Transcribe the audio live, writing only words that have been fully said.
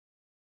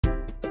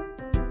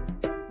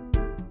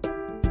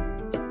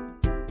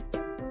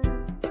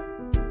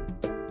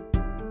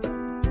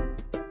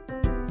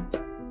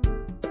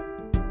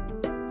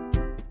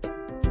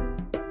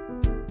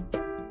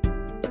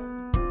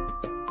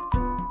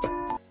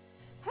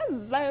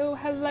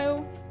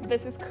Hello.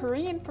 This is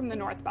Corinne from the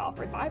North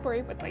Balford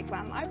Library with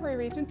Lakeland Library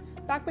Region,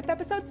 back with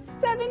episode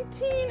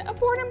 17 of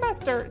Boredom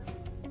Busters.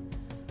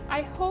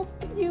 I hope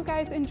you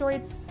guys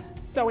enjoyed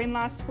sewing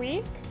last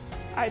week.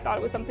 I thought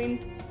it was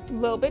something a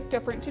little bit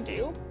different to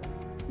do,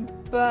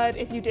 but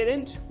if you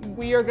didn't,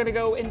 we are gonna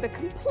go in the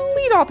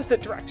complete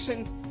opposite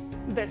direction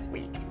this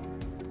week.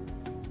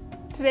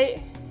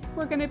 Today,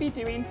 we're gonna be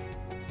doing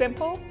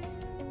simple,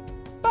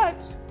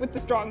 but with the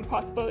strong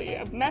possibility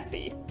of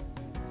messy,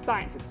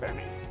 science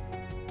experiments.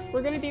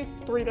 We're going to do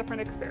 3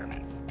 different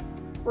experiments.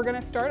 We're going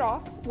to start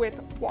off with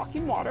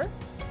walking water,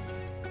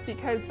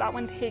 because that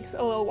one takes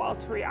a little while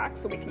to react,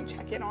 so we can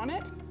check in on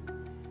it.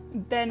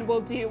 Then we'll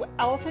do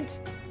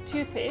elephant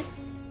toothpaste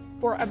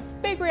for a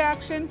big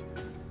reaction,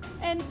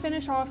 and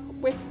finish off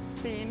with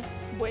seeing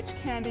which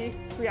candy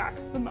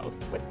reacts the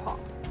most with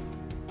pop.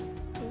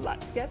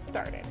 Let's get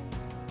started.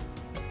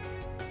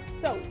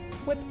 So,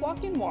 with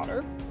walking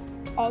water,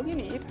 all you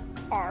need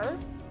are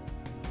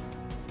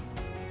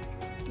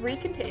 3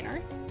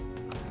 containers,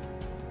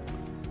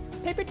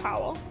 paper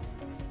towel,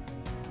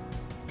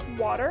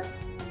 water,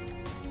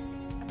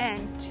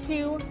 and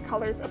 2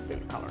 colors of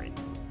food coloring.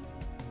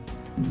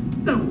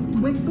 So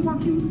with the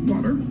walking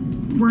water,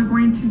 we're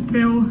going to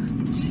fill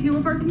 2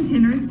 of our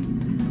containers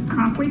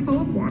halfway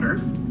full of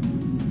water.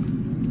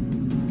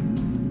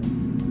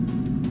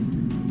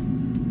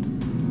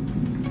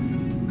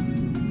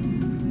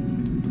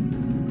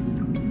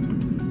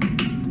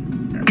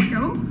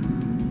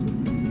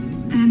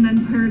 And then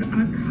put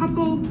a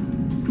couple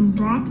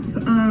drops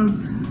of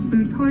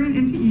food coloring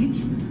into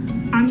each.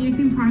 I'm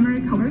using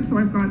primary colors, so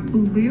I've got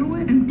blue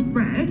and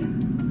red,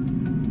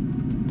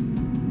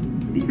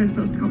 because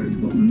those colors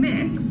will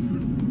mix.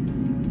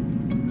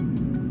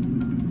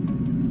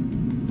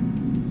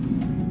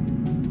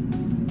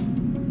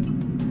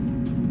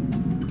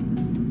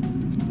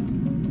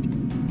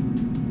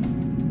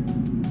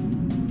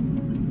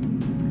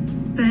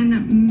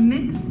 Then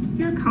mix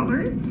your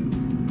colors.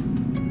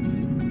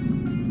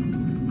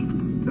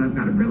 So I've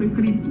got a really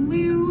pretty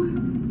blue,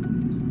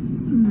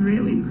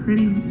 really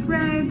pretty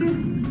red.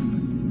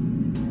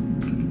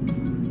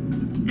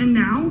 And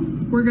now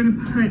we're gonna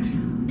put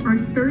our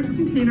 3rd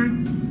container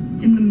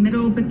in the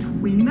middle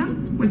between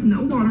them with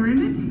no water in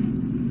it.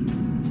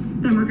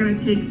 Then we're gonna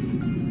take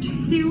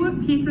 2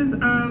 pieces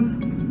of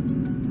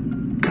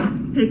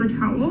paper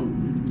towel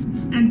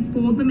and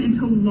fold them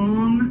into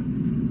long,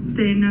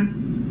 thin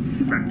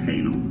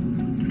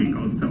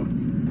rectangles. So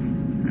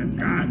I've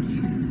got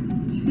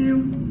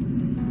 2.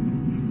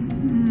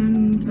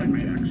 And I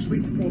might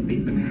actually fold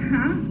these in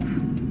half.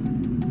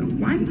 So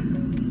 1.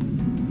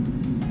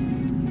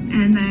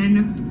 And then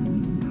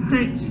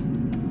put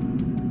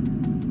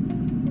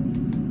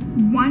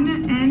one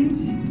end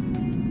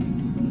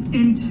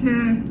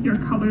into your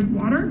colored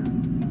water,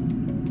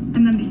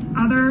 and then the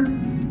other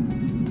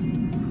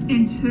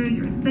into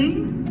your thing.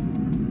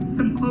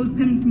 Some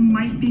clothespins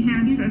might be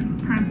handy to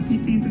kind of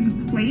keep these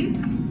in place.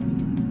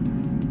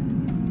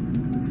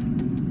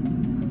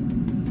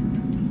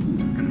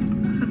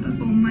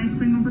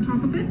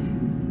 Top of it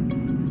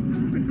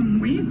with some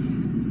weight,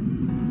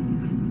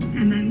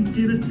 and then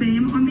do the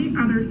same on the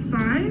other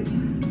side.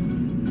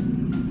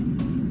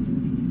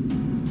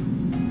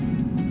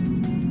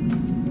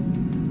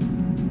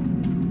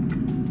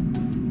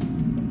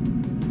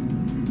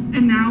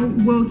 And now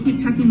we'll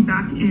keep checking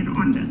back in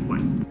on this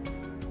one.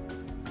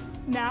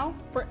 Now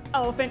for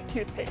elephant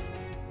toothpaste.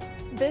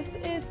 This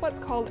is what's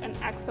called an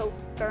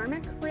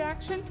exothermic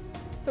reaction,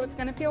 so it's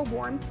going to feel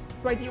warm.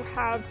 So I do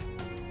have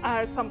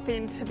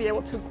something to be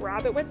able to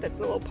grab it with. It's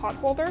a little pot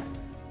holder.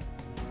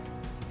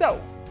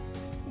 So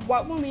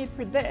what we'll need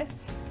for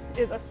this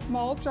is a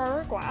small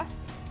jar or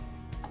glass,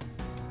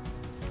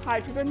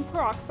 hydrogen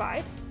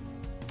peroxide,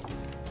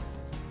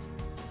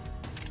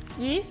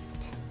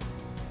 yeast,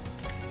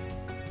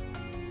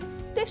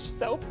 dish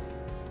soap,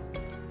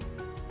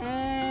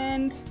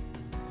 and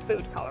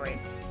food coloring.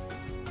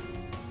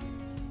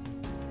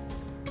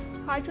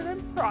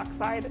 Hydrogen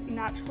peroxide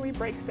naturally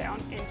breaks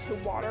down into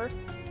water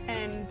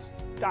and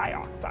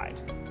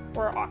dioxide,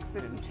 or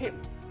oxygen too.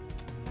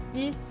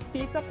 Yeast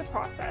speeds up the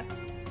process,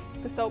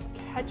 the soap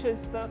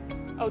catches the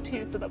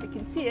O2 so that we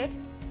can see it,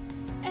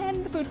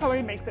 and the food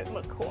coloring makes it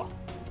look cool.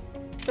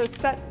 So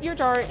set your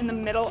jar in the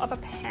middle of a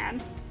pan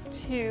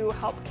to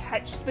help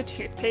catch the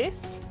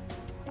toothpaste.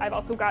 I've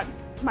also got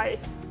my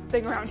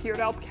thing around here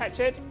to help catch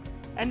it,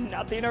 and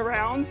nothing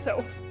around,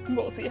 so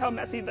we'll see how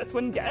messy this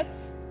one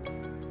gets.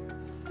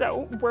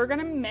 So we're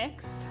gonna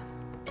mix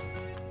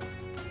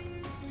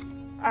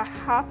a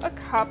half a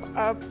cup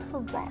of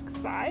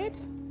peroxide.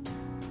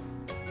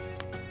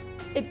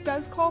 It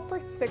does call for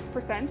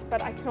 6%,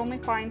 but I could only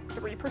find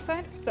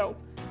 3%, so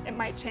it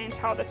might change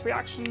how this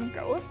reaction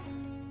goes.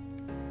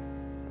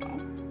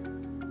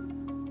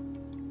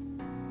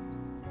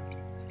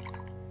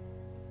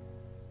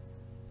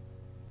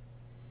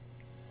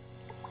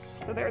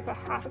 So there's a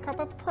half a cup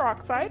of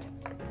peroxide.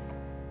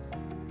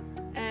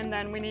 And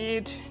then we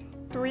need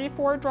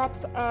 3-4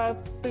 drops of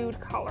food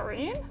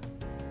coloring.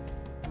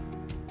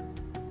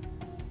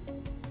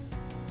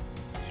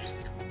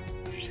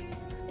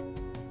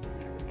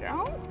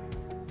 down,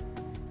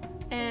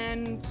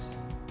 and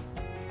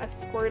a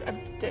squirt of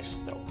dish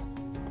soap.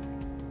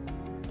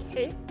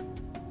 Okay,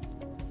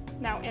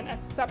 now in a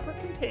separate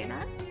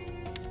container,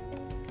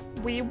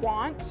 we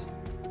want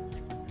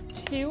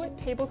 2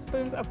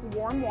 tablespoons of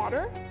warm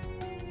water,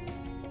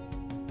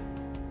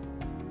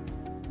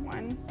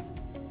 1,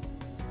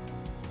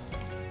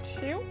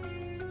 2,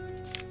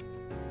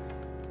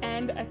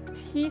 and a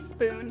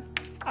teaspoon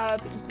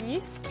of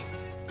yeast.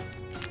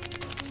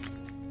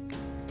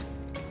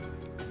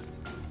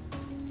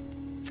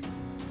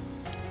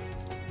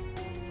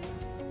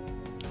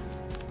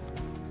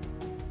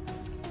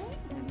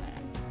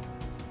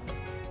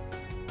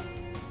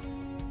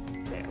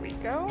 There we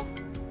go.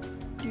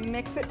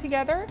 Mix it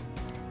together.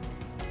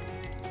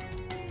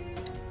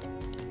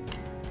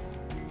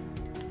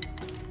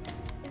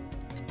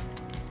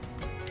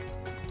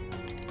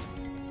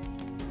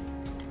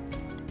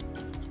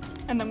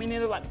 And then we need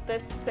to let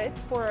this sit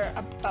for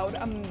about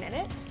a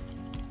minute.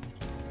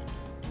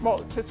 Well,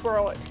 to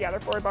swirl it together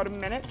for about a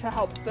minute to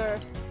help the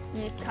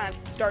yeast kind of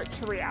start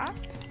to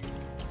react.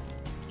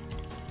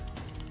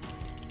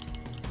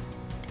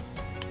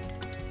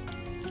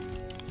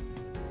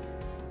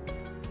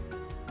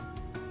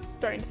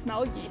 Starting to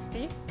smell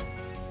yeasty.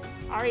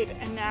 All right,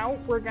 and now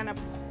we're gonna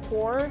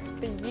pour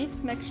the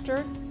yeast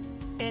mixture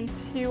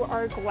into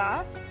our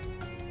glass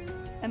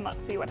and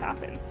let's see what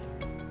happens.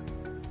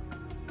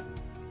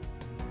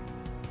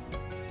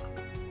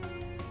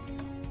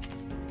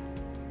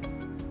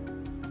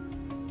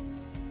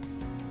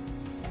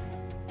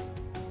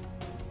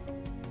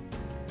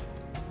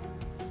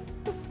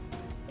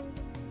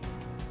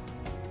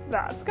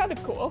 That's kind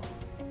of cool.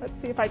 Let's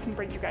see if I can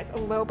bring you guys a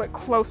little bit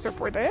closer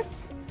for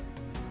this.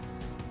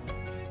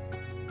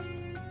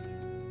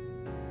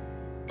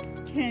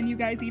 Can you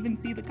guys even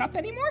see the cup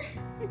anymore?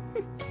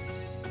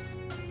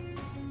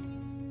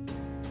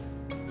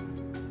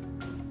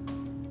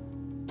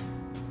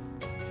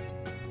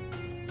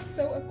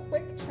 So a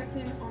quick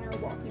check-in on our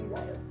walking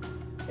water.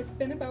 It's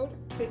been about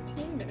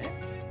 15 minutes,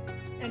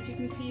 and you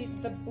can see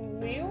the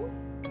blue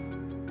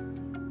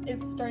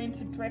is starting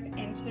to drip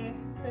into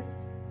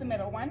the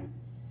middle one.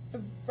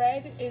 The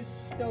red is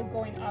still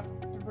going up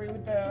through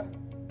the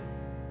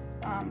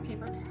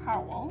paper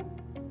towel.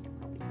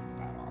 Probably take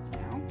that off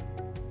now.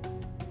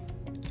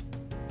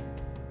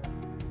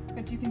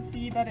 But you can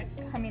see that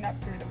it's coming up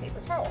through the paper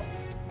towel.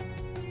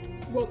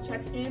 We'll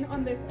check in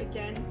on this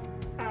again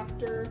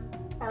after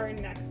our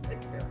next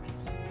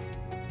experiment.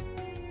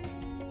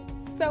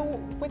 So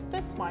with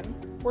this one,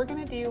 we're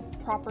gonna do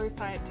proper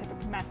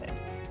scientific method.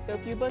 So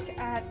if you look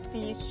at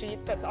the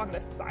sheet that's on the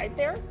side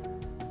there,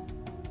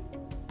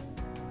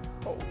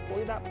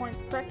 hopefully that points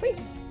correctly.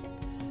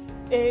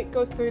 It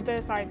goes through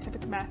the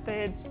scientific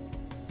method.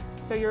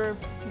 So you're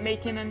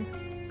making a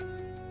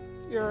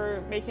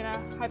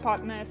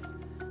hypothesis,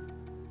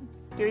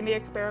 doing the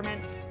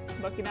experiment,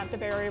 looking at the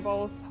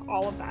variables,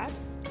 all of that.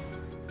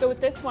 So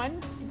with this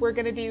one, we're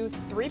gonna do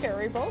 3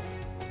 variables,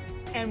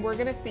 and we're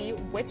gonna see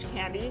which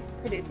candy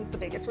produces the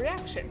biggest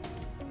reaction.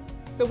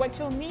 So what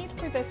you'll need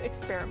for this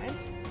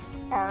experiment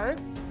are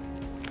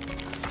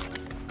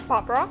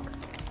Pop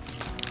Rocks,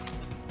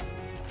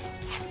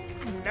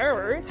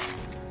 Nerds,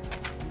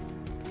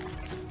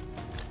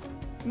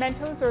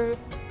 Mentos or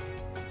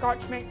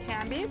Scotch Mint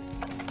candies,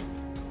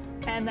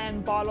 and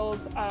then bottles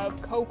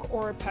of Coke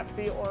or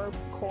Pepsi or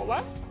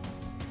Cola,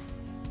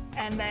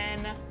 and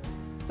then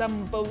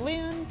some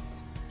balloons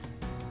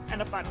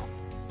and a funnel.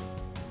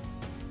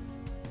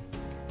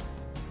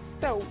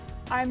 So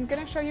I'm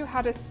gonna show you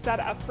how to set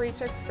up for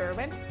each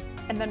experiment,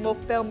 and then we'll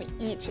film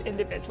each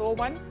individual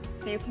one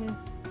so you can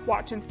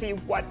watch and see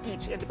what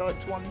each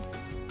individual one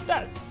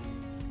does.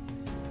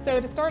 So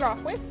to start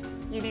off with,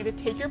 you need to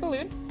take your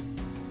balloon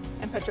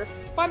and put your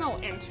funnel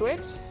into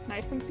it,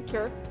 nice and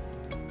secure,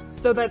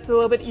 so that it's a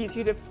little bit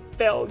easier to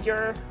fill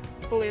your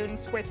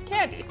balloons with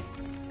candy.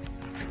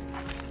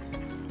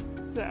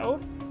 So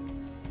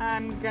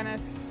I'm gonna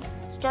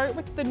start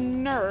with the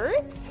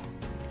Nerds.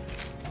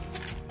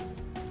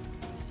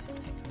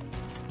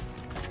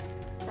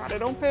 Got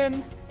it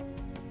open,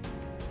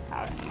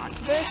 add it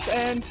onto this,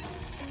 and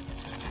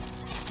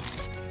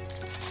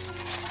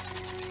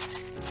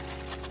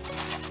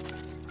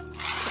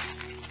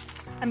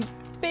I'm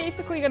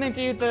basically gonna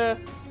do the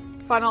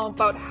funnel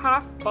about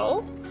half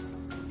full.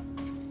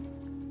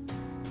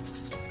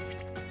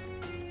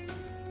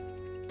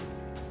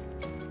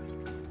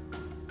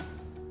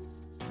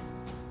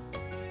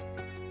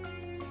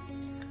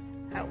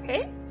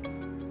 Okay,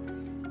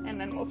 and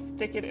then we'll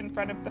stick it in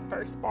front of the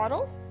first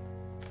bottle.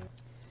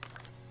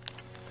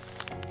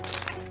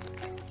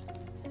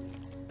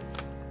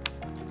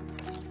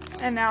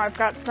 And now I've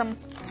got some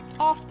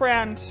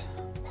off-brand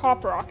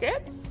Pop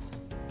Rockets,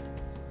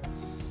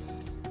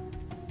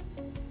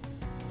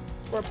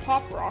 or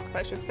Pop Rocks,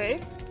 I should say.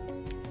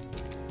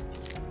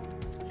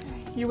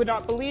 You would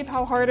not believe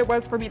how hard it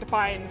was for me to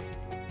find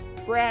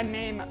brand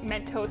name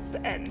Mentos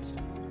and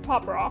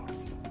Pop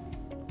Rocks.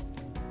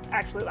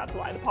 Actually, that's a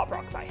lie, the Pop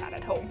Rocks I had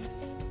at home.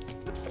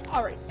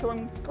 All right, so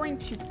I'm going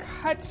to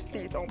cut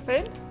these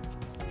open.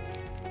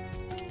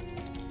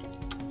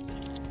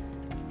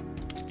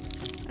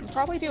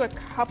 probably do a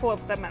couple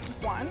of them at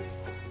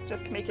once,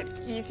 just to make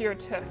it easier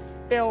to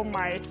fill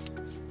my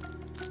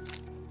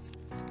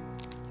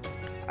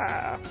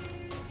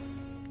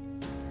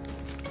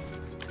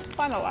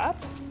funnel up.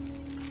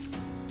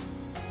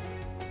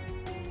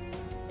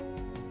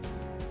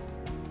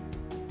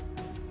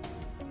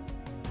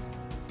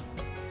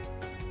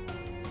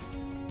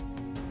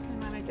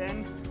 And then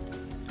again,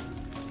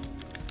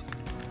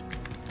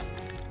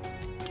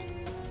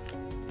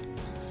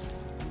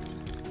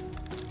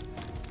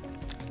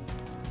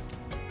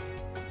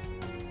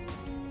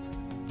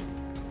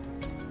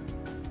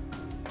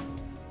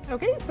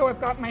 okay, so I've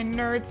got my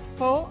nerds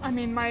full,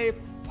 my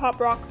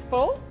pop rocks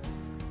full.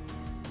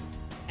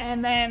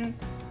 And then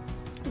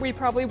we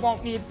probably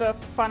won't need the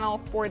funnel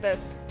for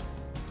this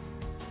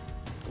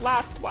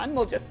last one.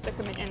 We'll just stick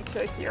them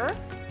into here.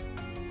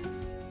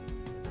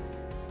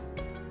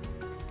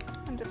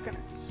 I'm just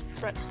gonna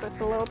stretch this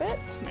a little bit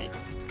to make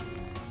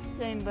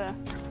getting the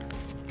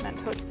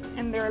Mentos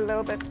in there a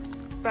little bit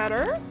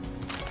better.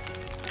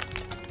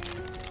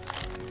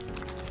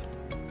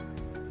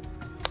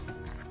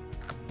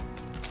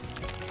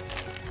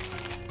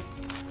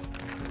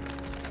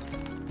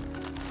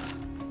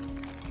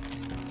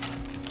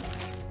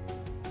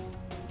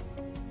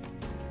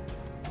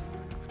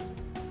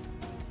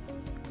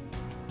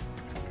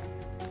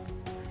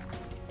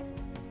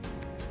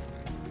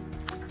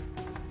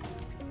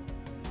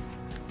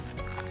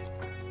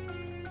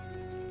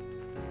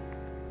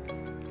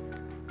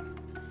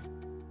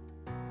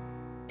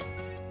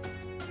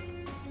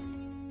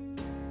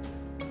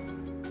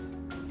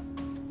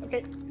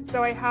 Okay,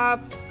 so I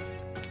have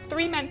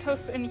 3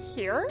 Mentos in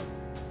here.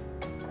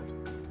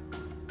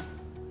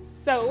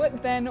 So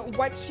then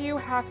what you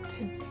have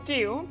to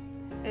do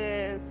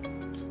is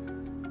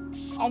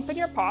open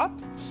your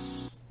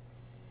pops.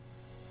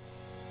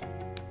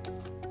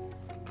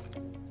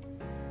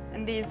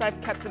 And these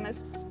I've kept them as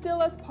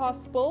still as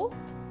possible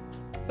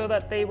so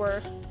that they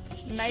were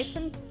nice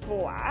and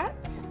flat.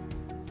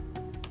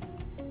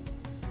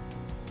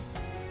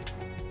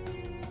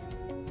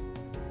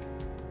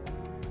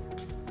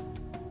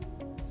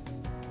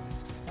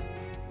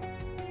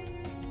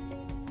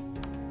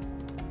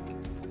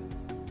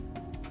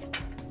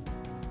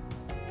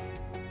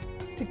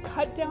 To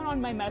cut down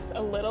on my mess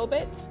a little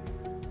bit,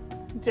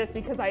 just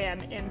because I am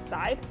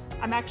inside,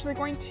 I'm actually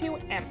going to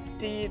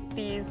empty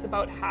these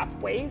about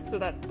halfway so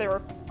that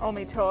they're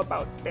only till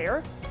about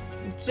there,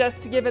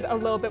 just to give it a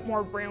little bit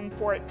more room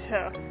for it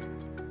to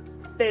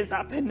fizz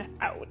up and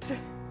out.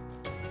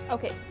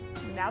 Okay,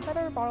 now that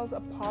our bottles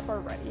of pop are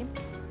ready,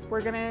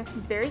 we're gonna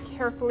very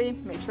carefully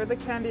make sure the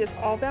candy is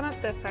all done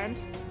at this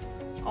end,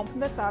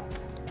 open this up,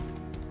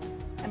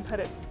 and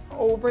put it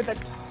over the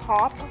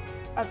top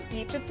of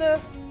each of the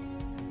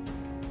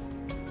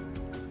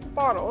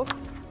bottles.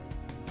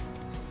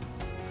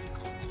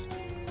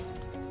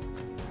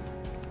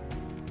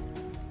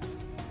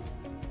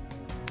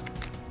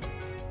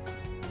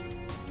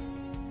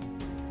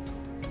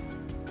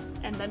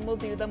 And then we'll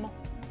do them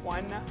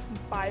one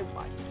by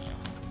one.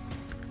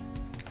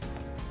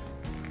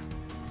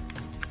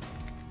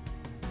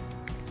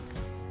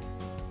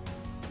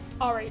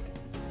 All right,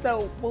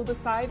 so we'll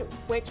decide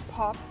which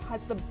pop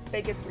has the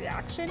biggest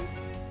reaction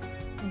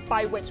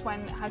by which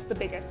one has the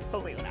biggest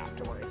balloon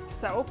afterwards.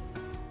 So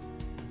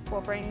we'll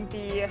bring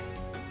the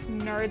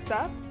nerds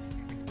up.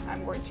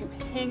 I'm going to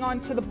hang on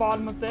to the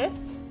bottom of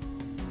this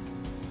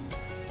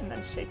and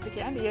then shake the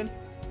candy in.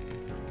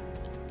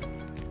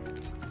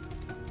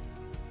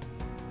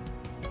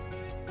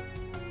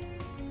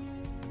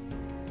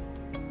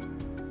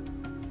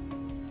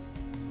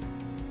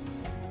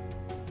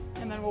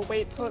 And then we'll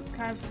wait till it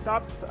kind of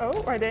stops.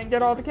 Oh, I didn't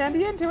get all the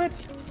candy into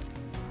it.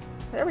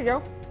 There we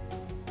go.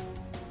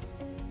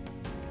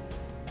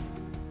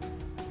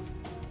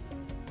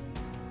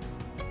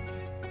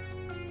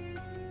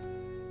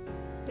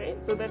 Okay,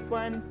 so this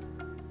one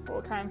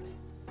will kind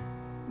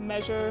of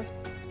measure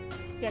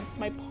against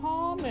my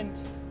palm, and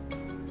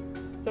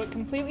so it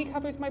completely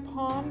covers my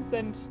palms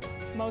and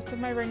most of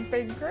my ring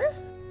finger.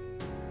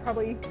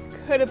 Probably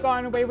could have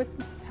gone away with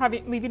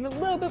leaving a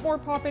little bit more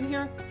pop in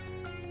here,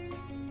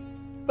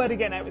 but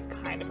again, I was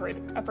kind of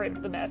afraid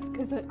of the mess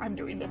because I'm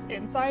doing this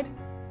inside.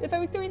 If I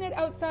was doing it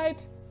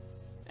outside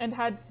and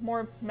had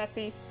more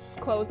messy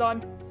clothes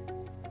on,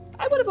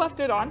 I would have left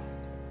it on.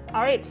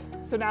 All right,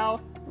 so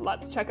now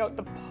let's check out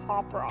the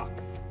pop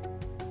rocks.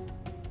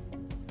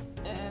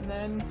 And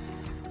then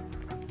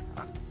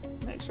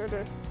make sure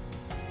to...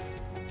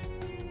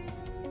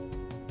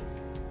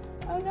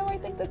 Oh no, I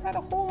think this had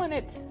a hole in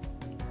it.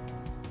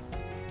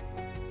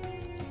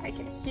 I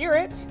can hear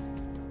it.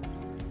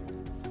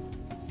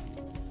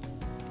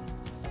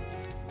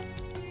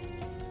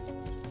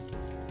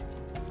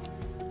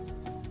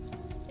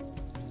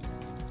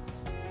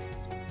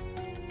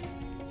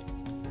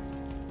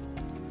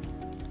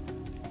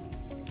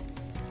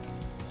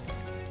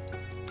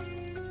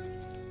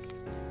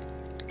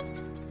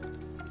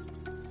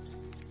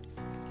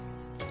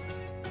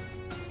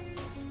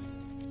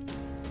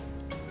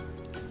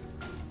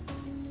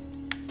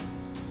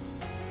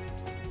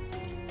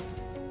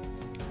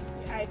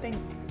 think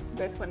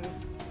this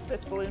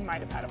balloon might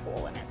have had a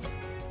hole in it.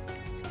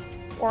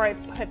 Or I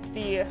put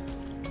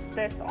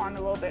this on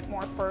a little bit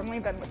more firmly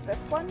than with this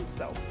one,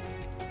 so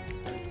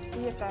let's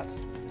see if that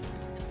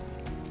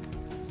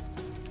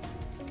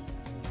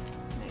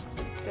makes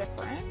a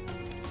difference.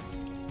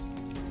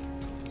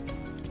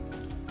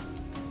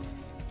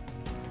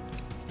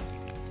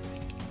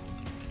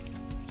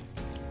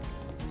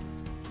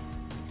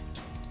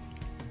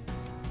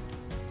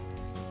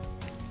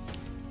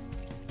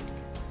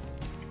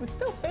 It's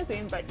still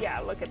fizzing, but yeah,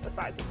 look at the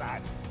size of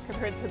that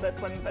compared to this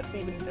one that's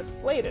even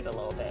deflated a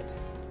little bit.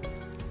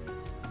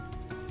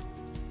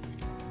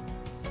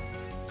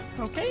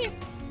 Okay,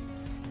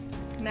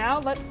 now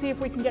let's see if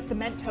we can get the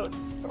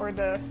Mentos or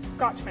the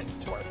Scotch mints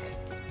to work.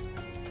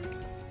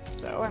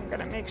 So I'm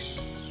gonna make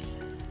sure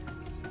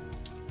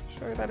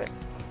that it's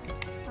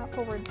up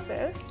over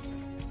this,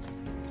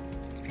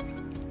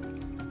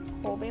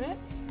 holding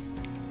it,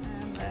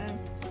 and then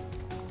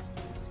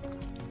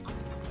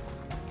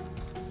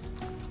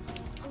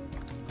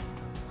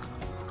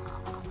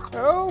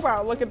oh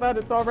wow, look at that,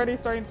 it's already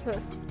starting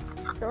to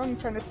go. I'm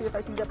trying to see if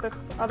I can get this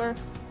other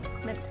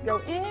mint to go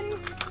in.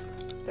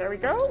 There we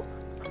go.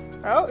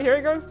 Oh, here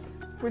it goes.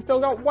 We've still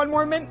got one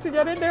more mint to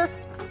get in there.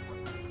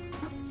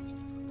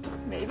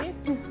 Maybe.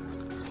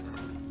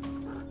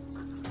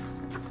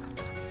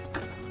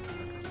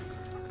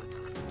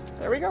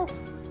 There we go.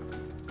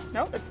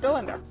 Nope, it's still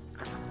in there.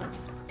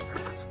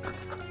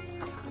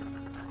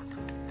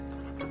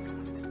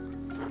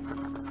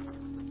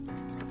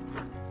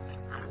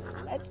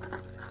 Let's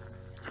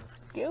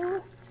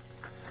go.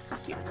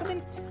 Here's the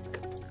mint.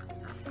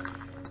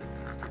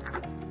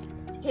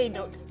 Okay,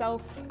 note to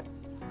self,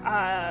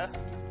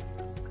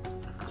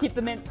 keep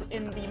the mints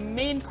in the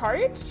main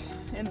part,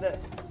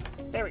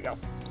 there we go.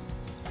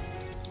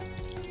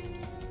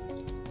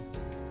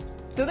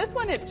 So this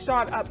one, it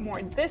shot up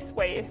more this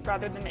way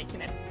rather than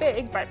making it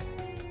big, but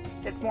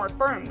it's more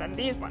firm than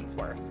these ones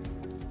were.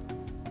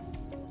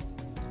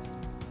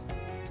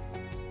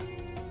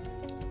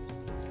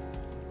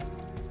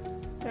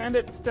 And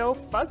it's still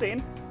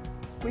fuzzing.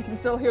 We can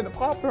still hear the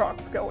pop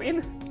rocks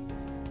going.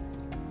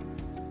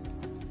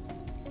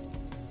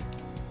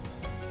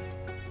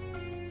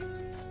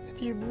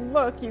 If you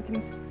look, you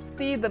can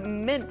see the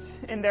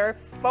mint in there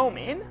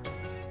foaming.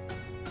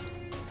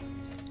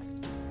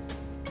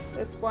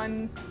 This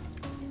one,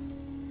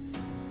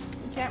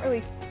 you can't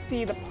really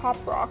see the pop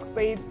rocks.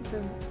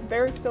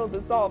 They're still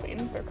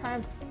dissolving. They're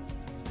kind of,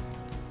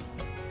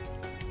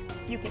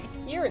 you can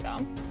hear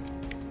them.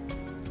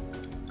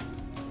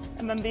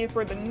 And then these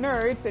were the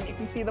nerds, and you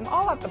can see them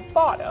all at the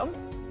bottom.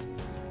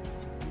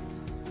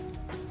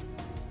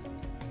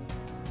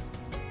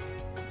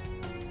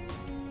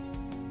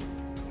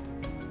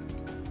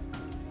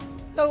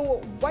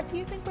 So what do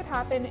you think would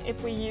happen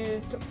if we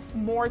used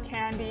more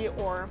candy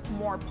or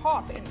more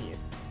pop in these?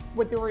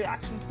 Would the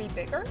reactions be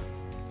bigger?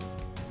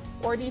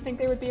 Or do you think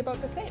they would be about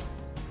the same?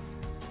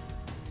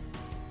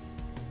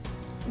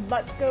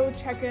 Let's go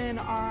check in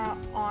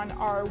on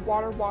our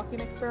water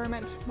walking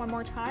experiment one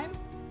more time,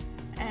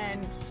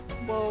 and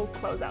we'll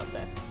close out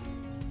this.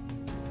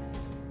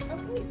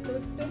 Okay, so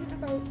it's been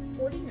about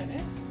 40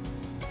 minutes,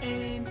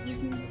 and you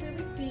can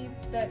clearly see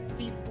that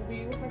the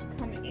blue has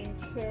come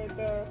into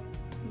the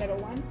middle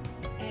one,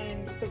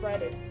 and the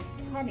red is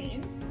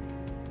coming.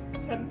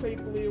 Technically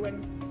blue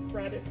and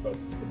red is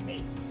supposed to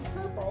make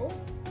purple,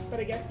 but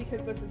I guess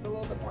because this is a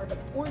little bit more of an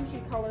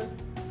orangey color,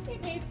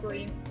 it made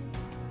green.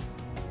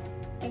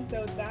 And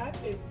so that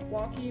is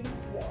walking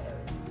water.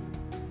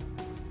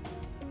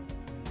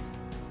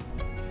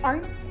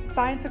 Aren't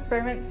science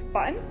experiments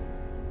fun?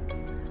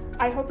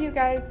 I hope you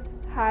guys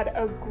had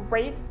a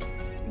great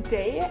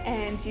day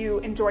and you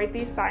enjoyed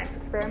these science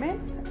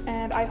experiments,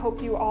 and I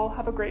hope you all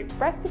have a great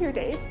rest of your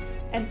day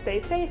and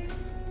stay safe.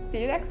 See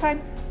you next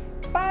time.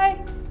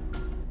 Bye!